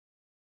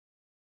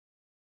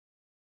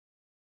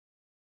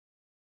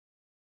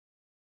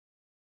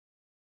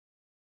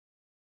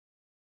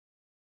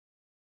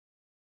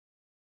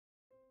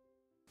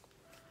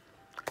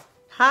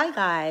Hi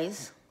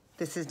guys,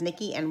 this is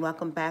Nikki and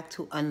welcome back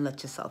to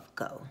Unlet Yourself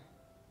Go.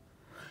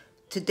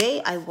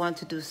 Today I want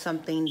to do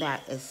something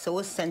that is so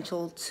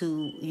essential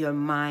to your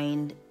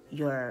mind,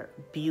 your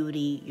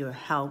beauty, your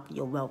health,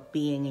 your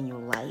well-being in your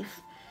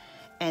life.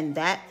 And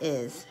that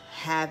is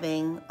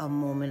having a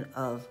moment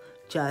of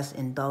just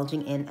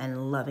indulging in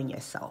and loving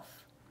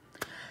yourself.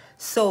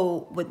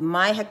 So with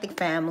my hectic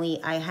family,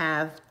 I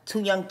have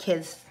two young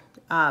kids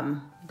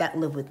that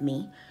live with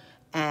me.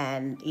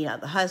 And,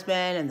 the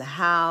husband and the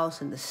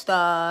house and the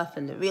stuff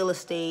and the real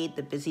estate,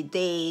 the busy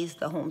days,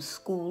 the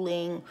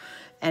homeschooling.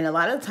 And a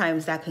lot of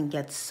times that can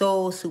get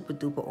so super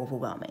duper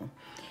overwhelming.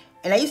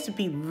 And I used to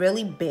be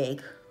really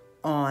big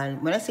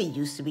on, when I say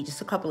used to be,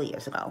 just a couple of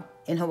years ago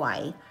in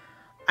Hawaii,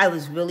 I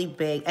was really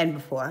big, and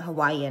before,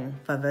 Hawaiian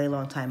for a very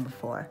long time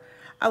before,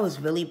 I was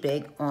really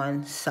big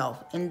on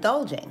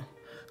self-indulging.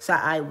 So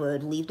I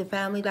would leave the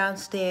family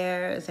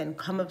downstairs and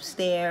come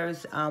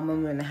upstairs when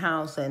we were in the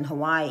house in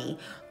Hawaii,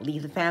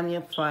 leave the family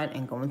up front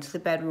and go into the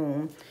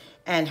bedroom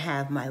and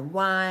have my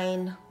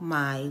wine,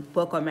 my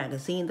book or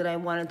magazine that I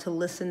wanted to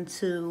listen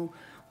to,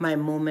 my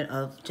moment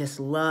of just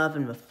love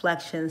and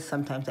reflection.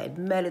 Sometimes I'd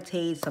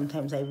meditate,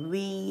 sometimes I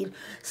read,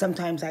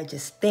 sometimes I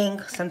just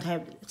think,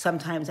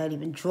 sometimes I'd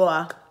even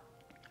draw.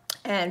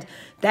 And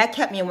that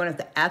kept me in one of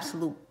the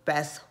absolute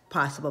best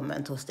possible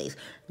mental states.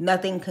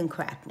 Nothing can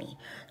crack me.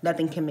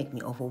 Nothing can make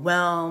me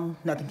overwhelmed.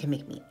 Nothing can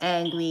make me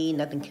angry.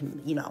 Nothing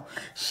can,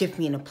 shift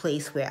me in a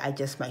place where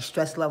my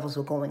stress levels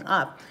were going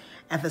up.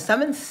 And for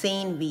some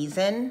insane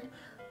reason,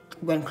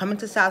 when coming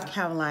to South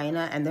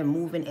Carolina and then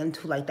moving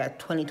into like that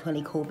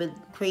 2020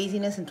 COVID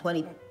craziness in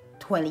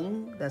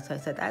 2020, that's why I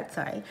said that,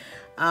 sorry,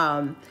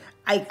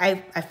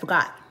 I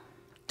forgot.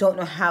 Don't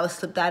know how it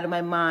slipped out of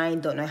my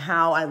mind. Don't know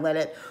how I let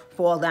it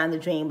fall down the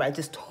drain, but I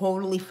just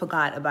totally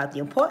forgot about the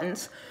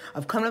importance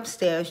of coming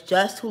upstairs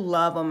just to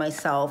love on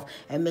myself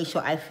and make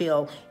sure I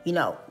feel,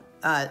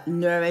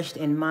 nourished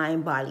in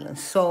mind, body, and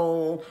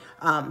soul,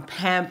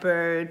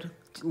 pampered,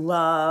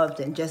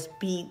 loved, and just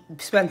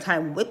spend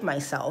time with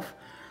myself,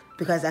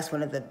 because that's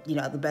one of the,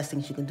 the best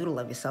things you can do to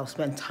love yourself.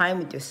 Spend time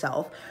with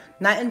yourself,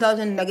 not indulge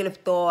in negative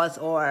thoughts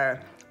or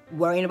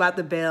worrying about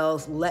the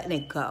bills, letting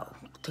it go.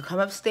 To come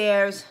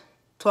upstairs,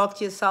 talk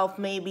to yourself,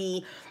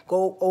 maybe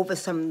go over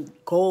some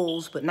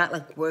goals, but not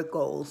like work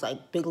goals,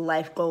 like big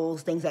life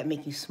goals, things that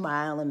make you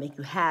smile and make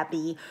you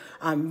happy.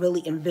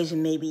 Really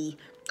envision maybe,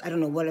 I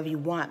don't know, whatever you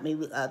want,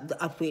 maybe the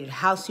upgraded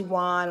house you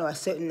want or a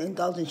certain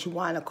indulgence you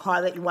want, a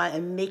car that you want,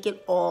 and make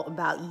it all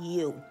about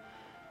you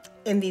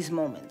in these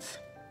moments.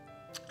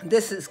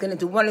 This is going to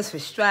do wonders for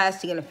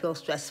stress. You're going to feel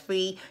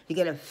stress-free. You're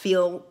going to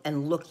feel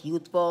and look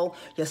youthful.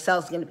 Your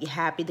cells are going to be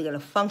happy. They're going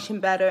to function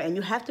better. And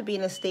you have to be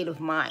in a state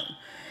of mind.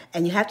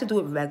 And you have to do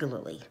it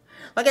regularly.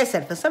 Like I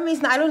said, for some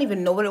reason, I don't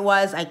even know what it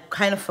was. I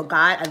kind of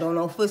forgot. I don't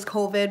know if it was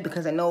COVID,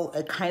 because I know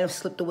it kind of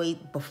slipped away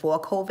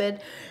before COVID.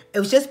 It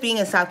was just being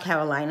in South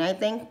Carolina, I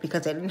think,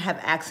 because I didn't have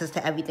access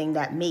to everything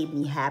that made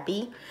me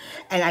happy.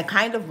 And I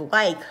kind of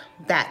like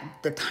that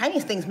the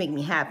tiniest things make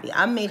me happy.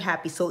 I'm made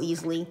happy so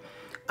easily.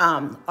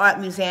 Art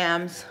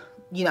museums,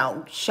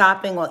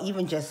 shopping, or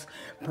even just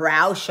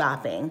browse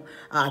shopping,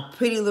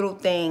 pretty little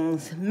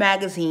things,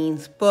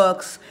 magazines,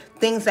 books,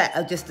 things that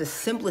are just the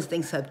simplest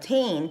things to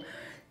obtain,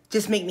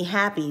 just make me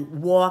happy.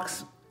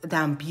 Walks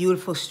down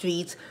beautiful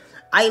streets.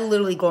 I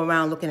literally go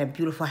around looking at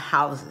beautiful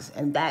houses,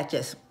 and that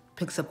just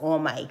picks up all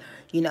my,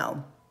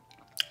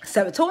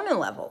 serotonin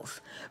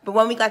levels. But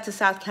when we got to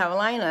South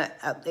Carolina,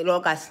 it all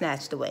got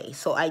snatched away.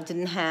 So I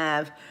didn't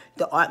have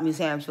the art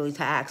museums really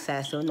to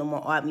access. There were no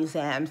more art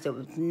museums. There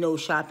was no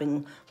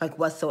shopping like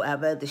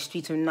whatsoever. The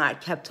streets are not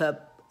kept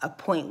to a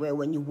point where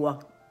when you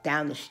walk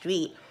down the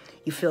street,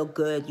 you feel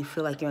good. You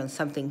feel like you're in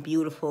something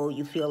beautiful.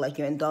 You feel like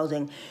you're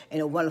indulging in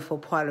a wonderful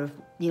part of,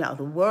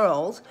 the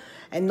world.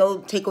 And no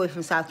takeaway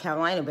from South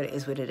Carolina, but it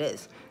is what it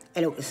is.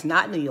 And it's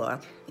not New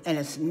York, and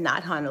it's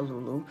not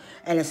Honolulu,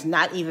 and it's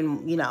not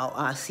even,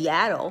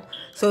 Seattle.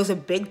 So it's a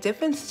big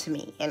difference to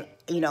me. And,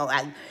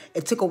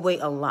 it took away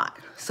a lot.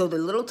 So the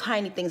little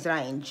tiny things that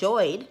I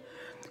enjoyed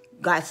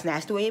got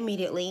snatched away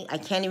immediately. I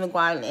can't even go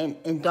out and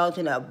indulge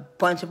in a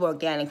bunch of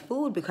organic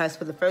food, because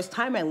for the first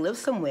time I live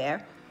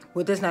somewhere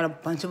where there's not a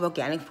bunch of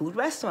organic food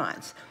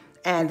restaurants.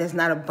 And there's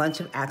not a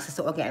bunch of access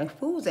to organic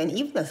foods. And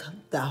even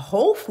the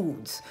Whole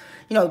Foods,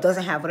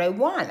 doesn't have what I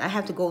want. I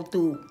have to go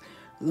through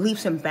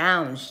leaps and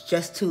bounds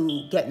just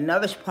to get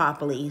nourished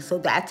properly. So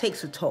that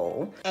takes a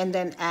toll. And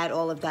then add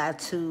all of that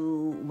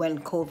to when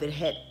COVID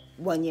hit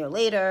 1 year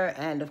later.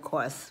 And of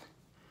course,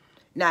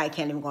 now I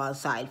can't even go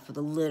outside for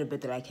the little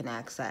bit that I can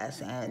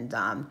access. And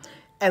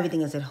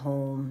everything is at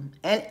home.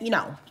 And,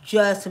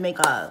 just to make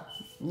a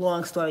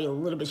long story a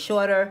little bit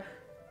shorter,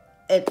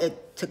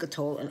 it took a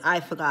toll. And I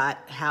forgot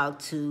how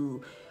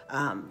to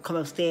come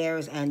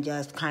upstairs and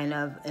just kind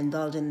of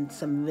indulge in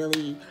some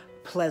really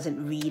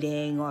pleasant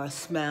reading or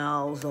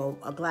smells or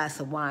a glass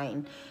of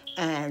wine.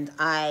 And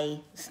I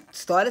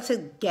started to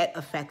get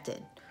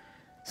affected.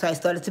 So I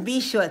started to be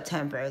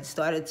short-tempered,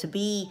 started to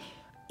be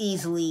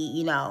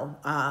easily,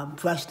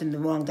 brushed in the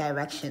wrong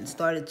direction,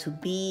 started to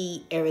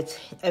be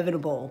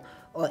irritable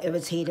or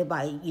irritated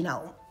by, you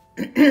know,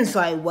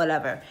 sorry,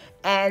 whatever.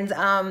 And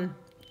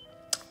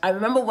I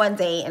remember one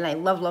day, and I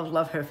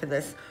love her for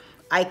this.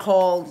 I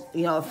called,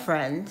 you know, a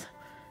friend,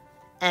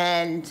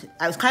 and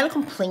I was kind of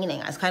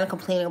complaining. I was kind of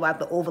complaining about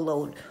the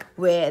overload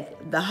with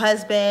the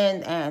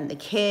husband and the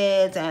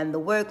kids and the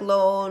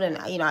workload.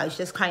 And, you know, I was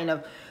just kind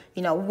of,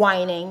 you know,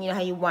 whining. You know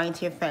how you whine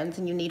to your friends,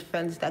 and you need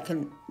friends that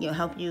can, you know,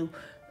 help you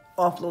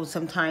offload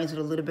sometimes with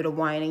a little bit of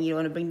whining. You don't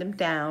want to bring them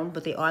down,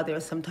 but they are there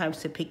sometimes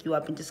to pick you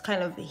up and just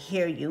kind of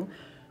hear you,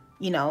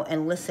 you know,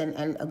 and listen.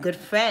 And a good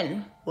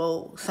friend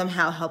will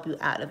somehow help you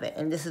out of it.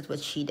 And this is what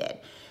she did,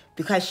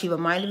 because she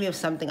reminded me of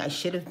something I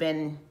should have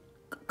been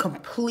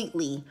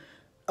completely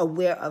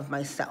aware of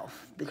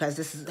myself, because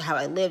this is how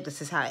I live.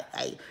 This is how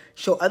I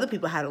show other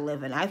people how to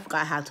live, and I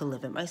forgot how to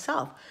live it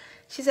myself.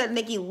 She said,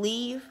 Nikki,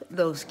 leave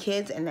those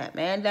kids and that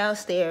man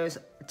downstairs.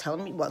 Tell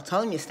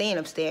him you're staying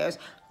upstairs.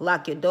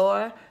 Lock your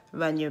door,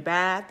 run your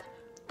bath,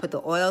 put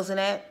the oils in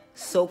it,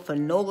 soak for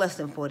no less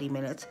than 40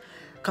 minutes.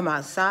 Come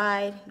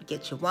outside,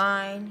 get your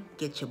wine,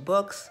 get your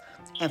books,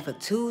 and for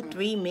 2,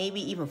 3,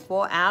 maybe even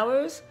 4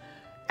 hours,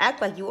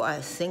 act like you are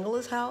as single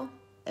as hell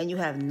and you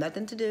have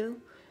nothing to do,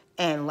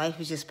 and life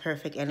is just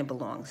perfect and it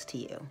belongs to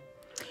you.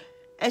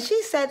 And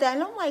she said that,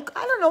 and I'm like,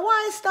 I don't know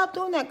why I stopped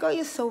doing that. Girl,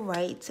 you're so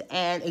right.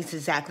 And it's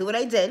exactly what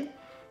I did.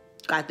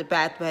 Got the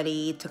bath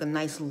ready, took a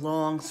nice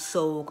long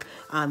soak,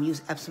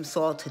 used Epsom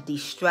salt to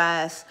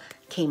de-stress,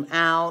 came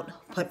out,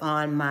 put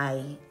on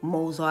my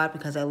Mozart,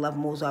 because I love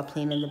Mozart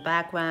playing in the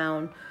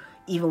background.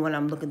 Even when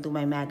I'm looking through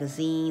my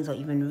magazines or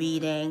even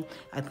reading,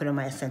 I put on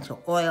my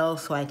essential oil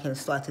so I can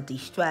start to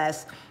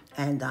de-stress,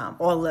 and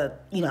all the,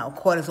 you know,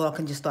 cortisol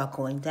can just start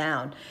going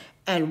down.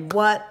 And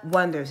what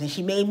wonders. And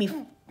she made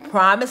me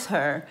promise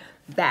her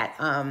that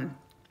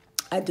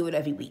I do it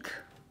every week,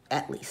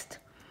 at least.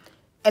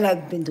 And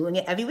I've been doing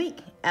it every week,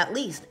 at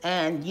least.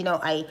 And, you know,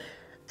 I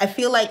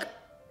feel like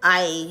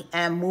I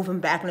am moving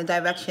back in the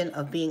direction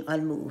of being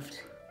unmoved.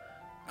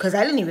 Because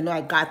I didn't even know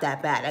I got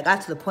that bad. I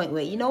got to the point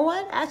where, you know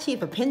what? Actually,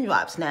 if a pin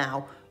drops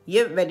now,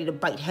 you're ready to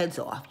bite heads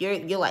off.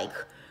 You're like,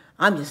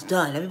 I'm just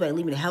done. Everybody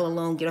leave me the hell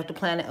alone. Get off the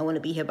planet. I want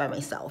to be here by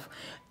myself.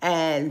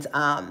 And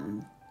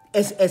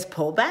it's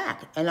pulled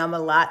back. And I'm a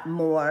lot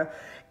more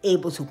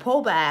able to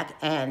pull back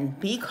and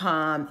be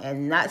calm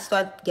and not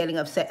start getting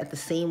upset at the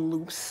same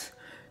loops,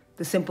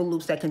 the simple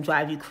loops that can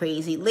drive you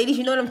crazy. Ladies,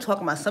 you know what I'm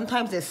talking about.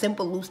 Sometimes there's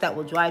simple loops that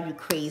will drive you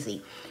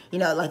crazy. You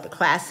know, like the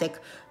classic,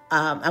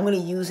 I'm going to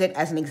use it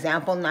as an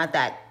example. Not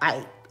that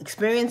I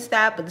experienced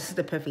that, but this is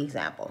the perfect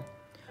example.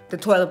 The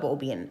toilet bowl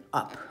being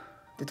up,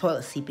 the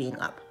toilet seat being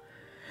up.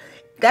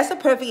 That's a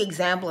perfect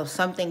example of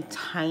something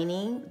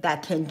tiny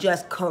that can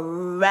just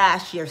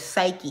crash your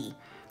psyche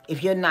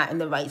if you're not in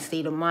the right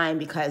state of mind,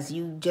 because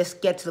you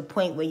just get to the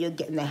point where you're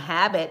getting the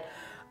habit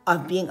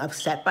of being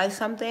upset by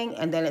something,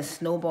 and then it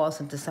snowballs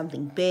into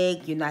something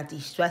big. You're not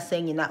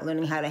de-stressing. You're not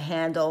learning how to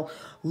handle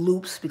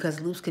loops, because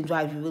loops can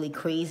drive you really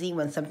crazy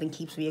when something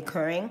keeps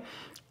reoccurring.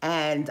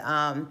 And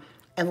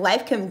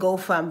life can go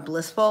from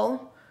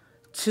blissful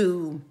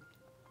to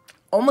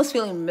almost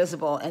feeling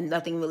miserable, and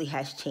nothing really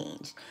has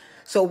changed.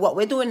 So what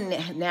we're doing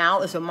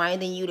now is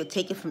reminding you to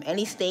take it from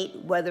any state,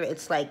 whether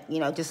it's like, you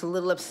know, just a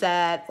little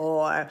upset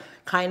or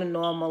kind of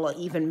normal or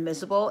even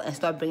miserable, and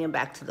start bringing it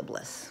back to the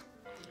bliss.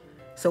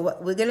 So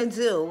what we're going to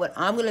do, what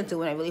I'm going to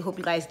do, and I really hope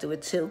you guys do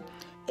it too,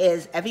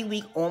 is every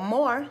week or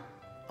more,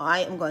 I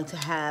am going to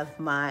have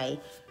my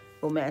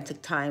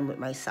romantic time with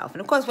myself.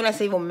 And of course, when I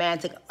say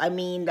romantic, I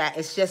mean that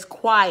it's just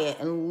quiet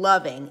and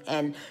loving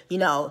and, you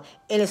know,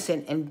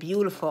 innocent and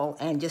beautiful,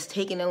 and just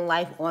taking in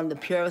life on the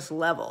purest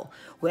level,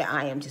 where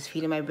I am just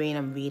feeding my brain.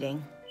 I'm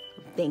reading,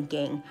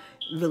 thinking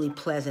really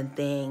pleasant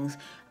things.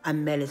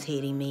 I'm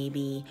meditating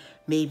maybe.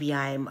 Maybe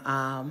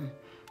I'm,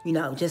 you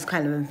know, just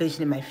kind of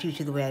envisioning my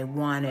future the way I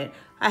want it.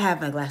 I have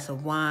my glass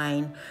of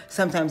wine.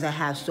 Sometimes I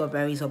have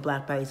strawberries or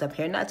blackberries up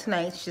here. Not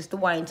tonight, it's just the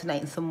wine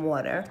tonight and some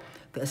water.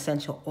 The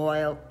essential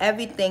oil,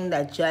 everything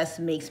that just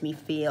makes me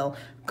feel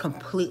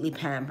completely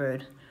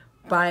pampered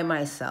by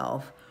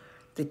myself.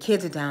 The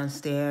kids are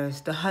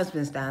downstairs, the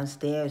husband's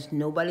downstairs,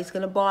 nobody's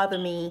gonna bother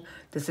me.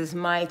 This is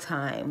my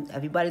time.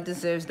 Everybody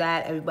deserves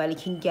that, everybody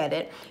can get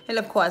it. And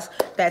of course,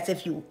 that's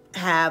if you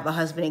have a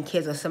husband and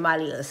kids, or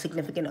somebody, a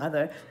significant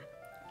other,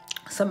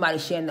 somebody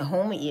sharing the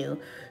home with you.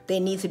 They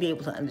need to be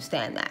able to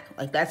understand that.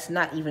 Like, that's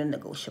not even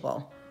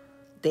negotiable.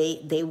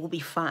 They will be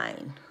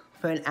fine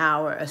for an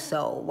hour or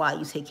so while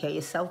you take care of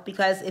yourself.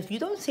 Because if you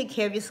don't take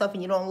care of yourself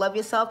and you don't love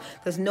yourself,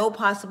 there's no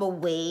possible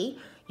way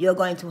you're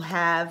going to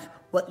have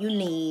what you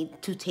need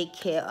to take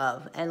care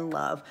of and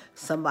love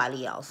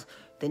somebody else.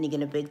 Then you're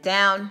going to break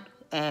down,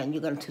 and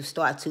you're going to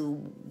start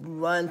to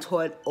run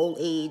toward old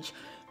age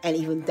and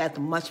even death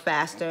much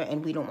faster.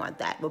 And we don't want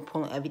that. We're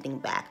pulling everything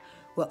back.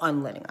 We're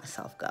unletting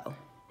ourselves go.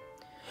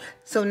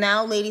 So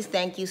now, ladies,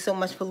 thank you so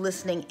much for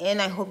listening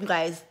in. I hope you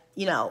guys,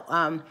 you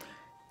know,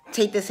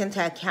 take this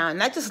into account.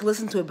 Not just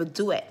listen to it, but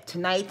do it.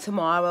 Tonight,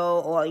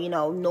 tomorrow, or, you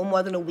know, no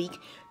more than a week.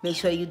 Make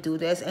sure you do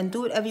this, and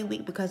do it every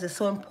week, because it's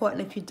so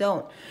important if you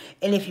don't.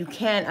 And if you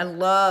can, I'd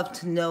love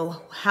to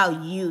know how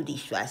you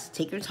de-stress.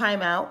 Take your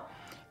time out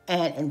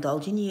and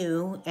indulge in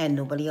you and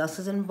nobody else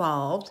is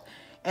involved.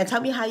 And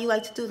tell me how you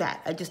like to do that.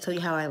 I just tell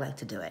you how I like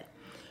to do it.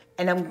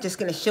 And I'm just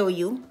going to show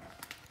you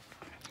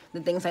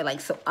the things I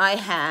like. So I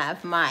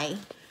have my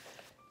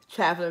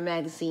traveler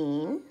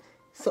magazine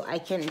so I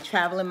can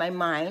travel in my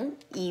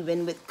mind,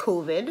 even with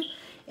COVID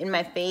in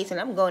my face. And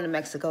I'm going to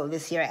Mexico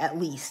this year at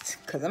least,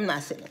 because I'm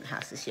not sitting in the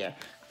house this year.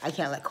 I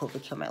can't let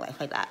COVID kill my life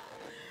like that.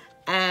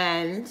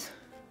 And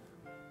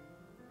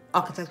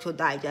Architectural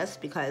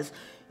Digest, because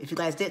if you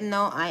guys didn't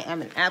know, I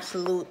am an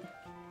absolute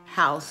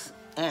house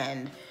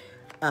and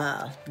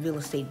real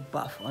estate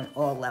buff on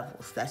all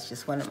levels. That's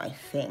just one of my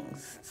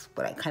things. It's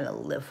what I kind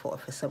of live for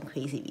some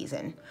crazy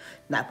reason.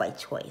 Not by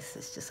choice.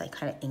 It's just like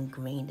kind of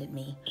ingrained in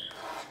me.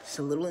 It's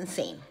a little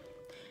insane.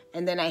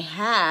 And then I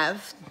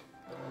have,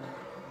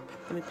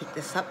 let me pick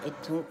this up. I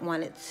don't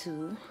want it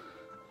to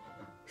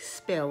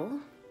spill.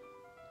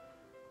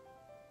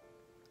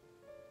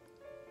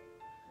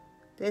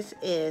 This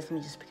is, let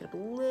me just pick it up a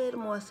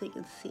little more so you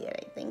can see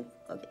it, I think.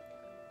 Okay.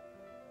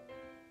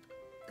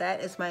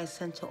 That is my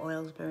essential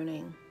oils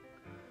burning.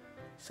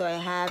 So I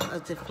have a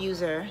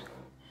diffuser,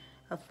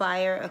 a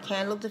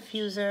candle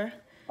diffuser,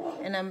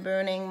 and I'm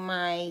burning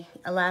my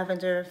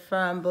lavender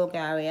from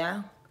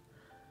Bulgaria.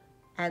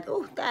 And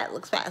oh, that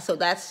looks fast. So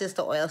that's just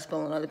the oil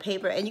spilling on the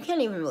paper, and you can't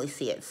even really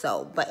see it.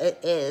 So, but it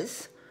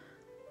is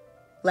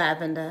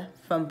lavender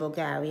from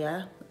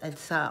Bulgaria.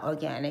 It's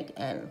organic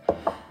and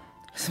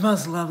it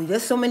smells lovely.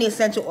 There's so many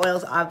essential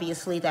oils,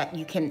 obviously, that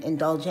you can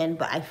indulge in,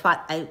 but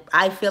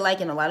I feel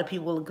like, and a lot of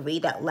people agree,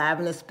 that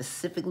lavender,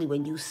 specifically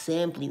when you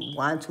simply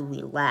want to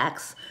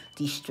relax,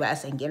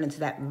 de-stress, and get into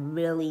that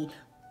really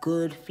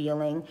good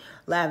feeling,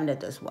 lavender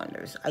does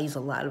wonders. I use a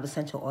lot of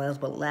essential oils,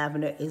 but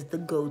lavender is the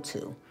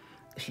go-to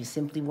if you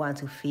simply want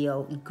to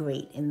feel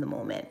great in the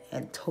moment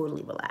and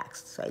totally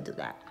relaxed. So I do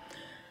that.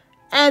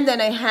 And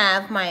then I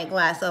have my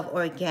glass of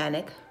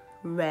organic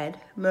red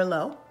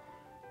Merlot,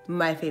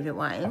 my favorite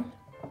wine.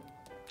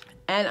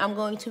 And I'm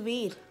going to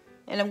read,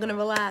 and I'm going to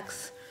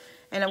relax,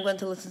 and I'm going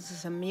to listen to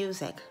some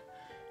music.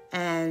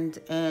 And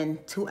in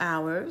 2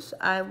 hours,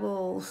 I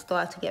will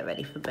start to get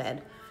ready for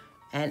bed.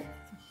 And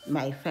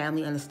my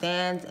family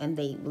understands, and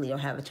they really don't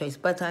have a choice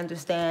but to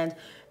understand,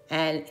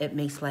 and it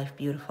makes life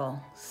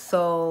beautiful.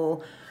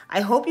 So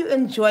I hope you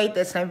enjoyed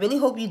this, and I really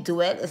hope you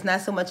do it. It's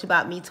not so much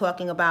about me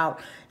talking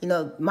about, you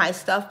know, my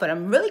stuff, but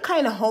I'm really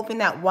kind of hoping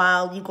that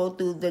while you go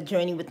through the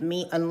journey with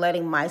me and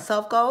letting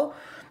myself go,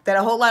 that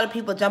a whole lot of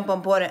people jump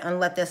on board and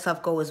let their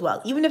stuff go as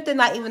well. Even if they're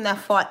not even that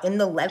far in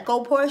the let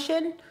go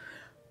portion,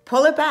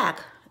 pull it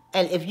back.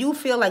 And if you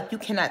feel like you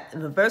cannot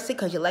reverse it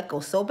because you let go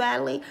so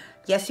badly,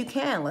 yes, you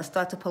can. Let's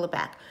start to pull it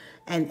back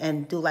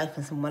and do life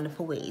in some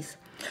wonderful ways.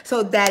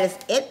 So that is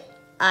it.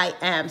 I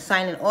am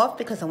signing off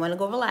because I want to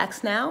go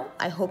relax now.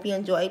 I hope you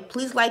enjoyed.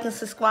 Please like and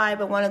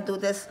subscribe. I want to do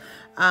this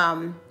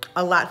a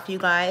lot for you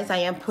guys. I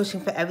am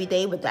pushing for every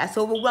day, but that's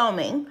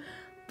overwhelming.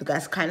 But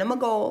that's kind of my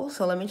goal.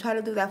 So let me try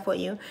to do that for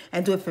you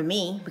and do it for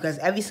me, because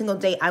every single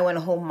day I want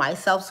to hold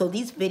myself. So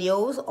these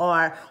videos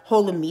are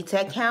holding me to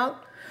account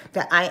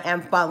that I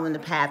am following the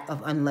path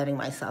of unletting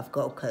myself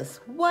go. Because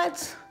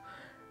what?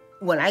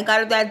 When I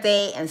got up that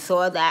day and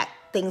saw that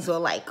things were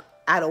like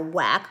out of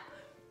whack,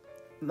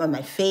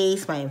 my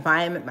face, my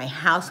environment, my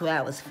house, where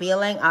I was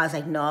feeling, I was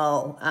like,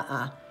 no,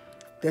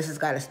 this has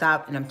got to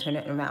stop, and I'm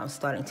turning it around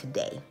starting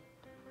today.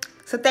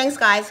 So thanks,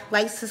 guys.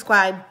 Like,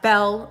 subscribe,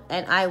 bell,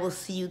 and I will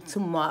see you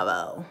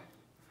tomorrow.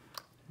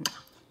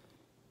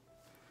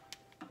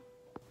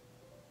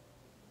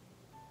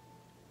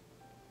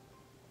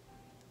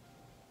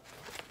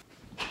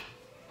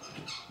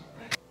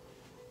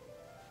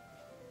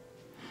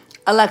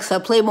 Alexa,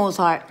 play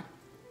Mozart.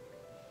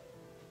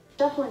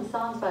 Shuffling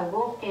songs by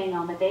Wolfgang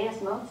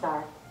Amadeus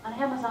Mozart on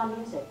Amazon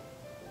Music.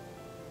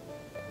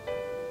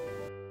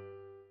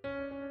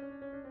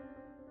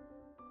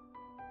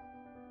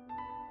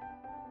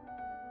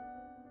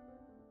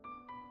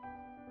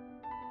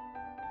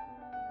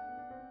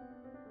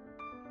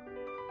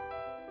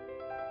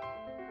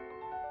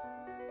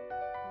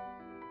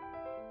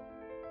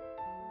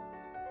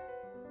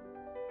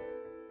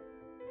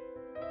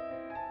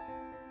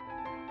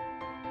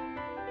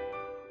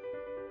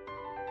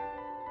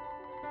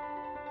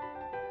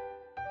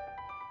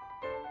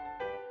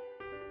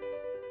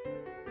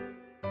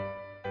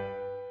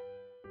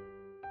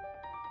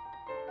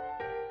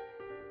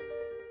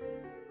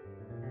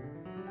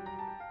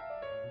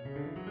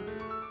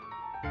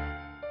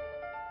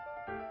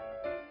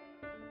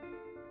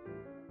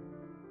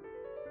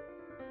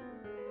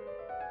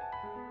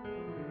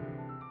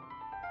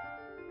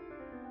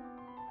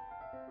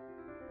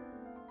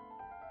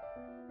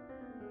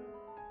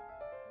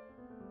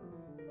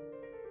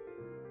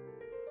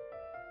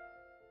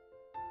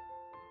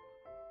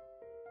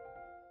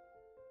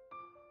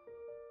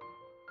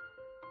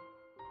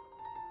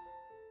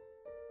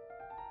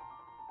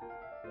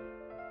 Thank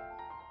you.